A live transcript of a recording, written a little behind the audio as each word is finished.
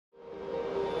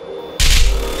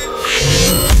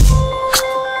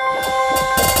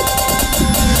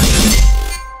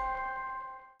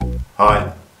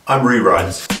I'm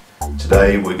Rerides.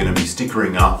 Today we're going to be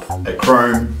stickering up a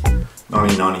chrome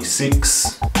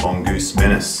 1996 Mongoose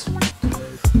Menace.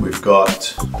 We've got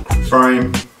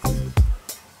frame,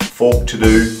 fork to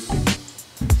do,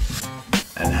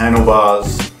 and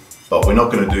handlebars, but we're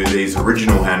not going to do these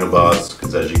original handlebars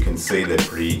because as you can see they're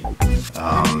pretty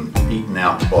eaten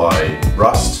out by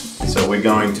rust. So we're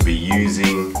going to be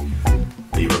using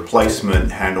the replacement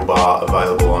handlebar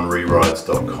available on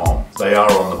rerides.com. They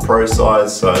are on the pro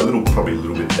size, so probably a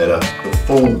little bit better. The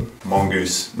full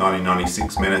Mongoose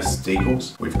 1996 Menace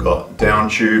decals. We've got down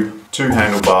tube, 2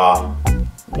 handlebar,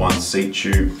 1 seat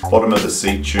tube, bottom of the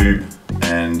seat tube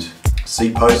and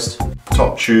seat post,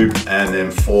 top tube, and then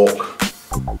fork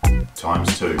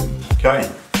 ×2. Okay,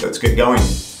 let's get going.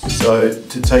 So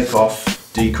to take off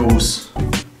decals,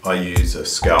 I use a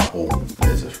scalpel.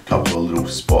 There's a couple of little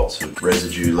spots of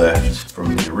residue left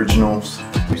from the originals.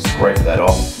 We scrape that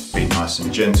off, be nice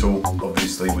and gentle,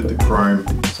 obviously with the chrome,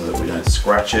 so that we don't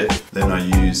scratch it. Then I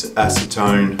use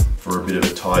acetone for a bit of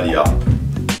a tidy up.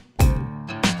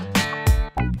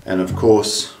 And of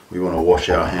course, we want to wash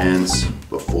our hands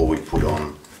before we put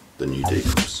on the new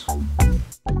decals.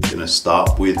 I'm going to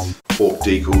start with fork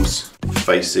decals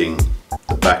facing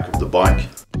the back of the bike.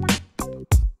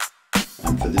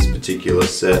 And for this particular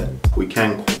set, we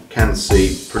can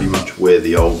see pretty much where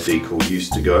the old decal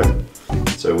used to go,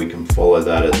 so we can follow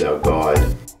that as our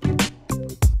guide.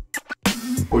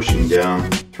 Pushing down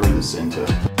through the center,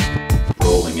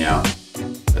 rolling out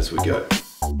as we go.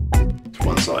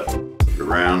 One side,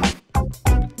 around.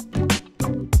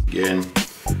 Again,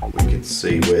 we can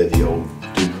see where the old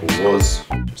decal was.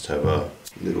 Just have a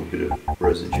little bit of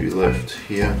residue left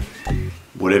here.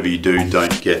 Whatever you do,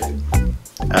 don't get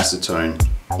acetone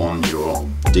on your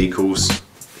decals.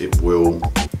 It will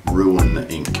ruin the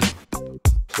ink.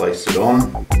 Place it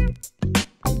on.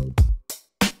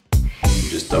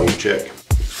 Just double check.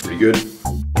 Looks pretty good.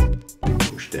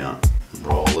 Push down and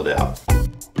roll it out.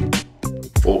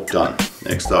 Fork done.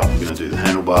 Next up, we're going to do the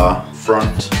handlebar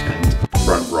front and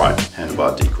front right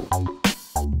handlebar decal.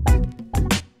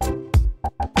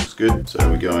 Looks good. So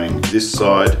we're going this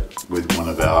side with one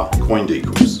of our coin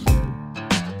decals.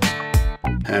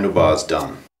 Handlebars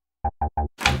done.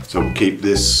 So we'll keep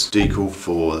this decal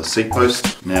for the seat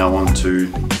post. Now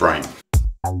onto frame.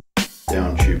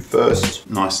 Down tube first,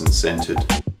 nice and centered.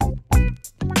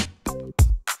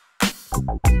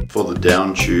 For the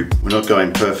down tube, we're not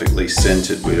going perfectly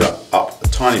centered, we're up a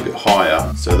tiny bit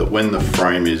higher so that when the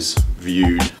frame is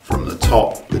viewed from the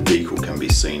top, the decal can be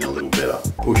seen a little better.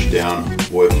 Push down,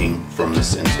 working from the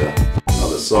center.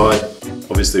 Other side.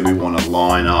 Obviously we want to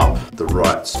line up the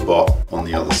right spot on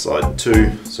the other side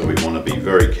too, so we want to be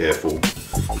very careful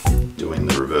doing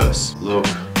the reverse. Look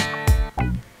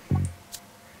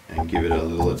and give it a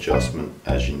little adjustment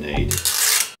as you need.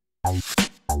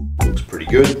 Looks pretty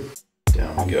good.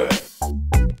 Down we go.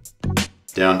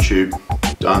 Down tube,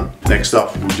 done. Next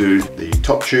up we'll do the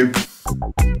top tube,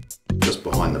 just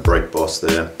behind the brake boss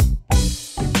there.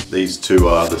 These two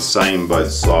are the same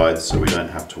both sides, so we don't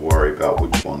have to worry about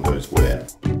which one goes where.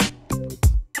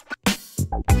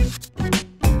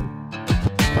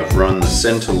 I've run the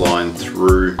center line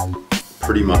through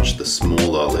pretty much the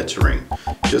smaller lettering.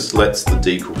 Just lets the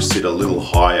decal sit a little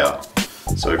higher,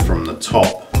 so from the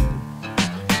top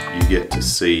you get to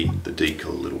see the decal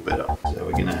a little better. So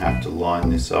we're going to have to line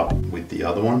this up with the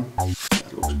other one.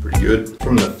 That looks pretty good.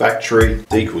 From the factory,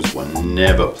 decals were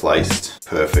never placed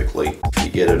perfectly. If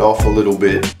you get it off a little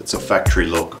bit, it's a factory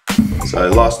look. So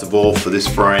last of all for this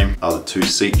frame are the 2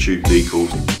 seat tube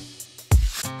decals.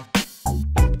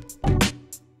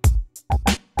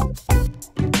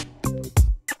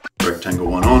 Rectangle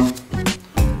one on,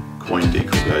 coin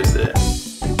decal goes there.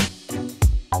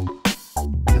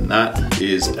 And that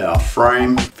is our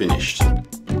frame finished.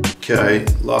 Okay,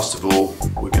 last of all,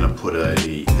 we're going to put a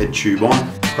head tube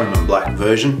on, chrome and black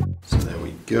version. So there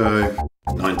we go,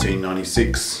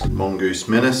 1996 Mongoose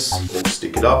Menace, we'll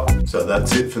stick it up. So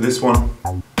that's it for this one.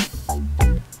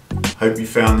 Hope you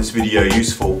found this video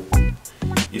useful.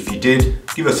 If you did,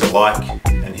 give us a like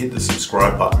and hit the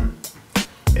subscribe button.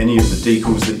 Any of the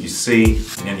decals that you see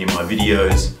in any of my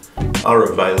videos are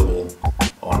available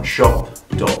on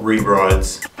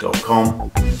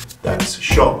shop.rerides.com. That's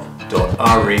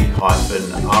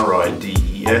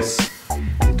shop.re-rides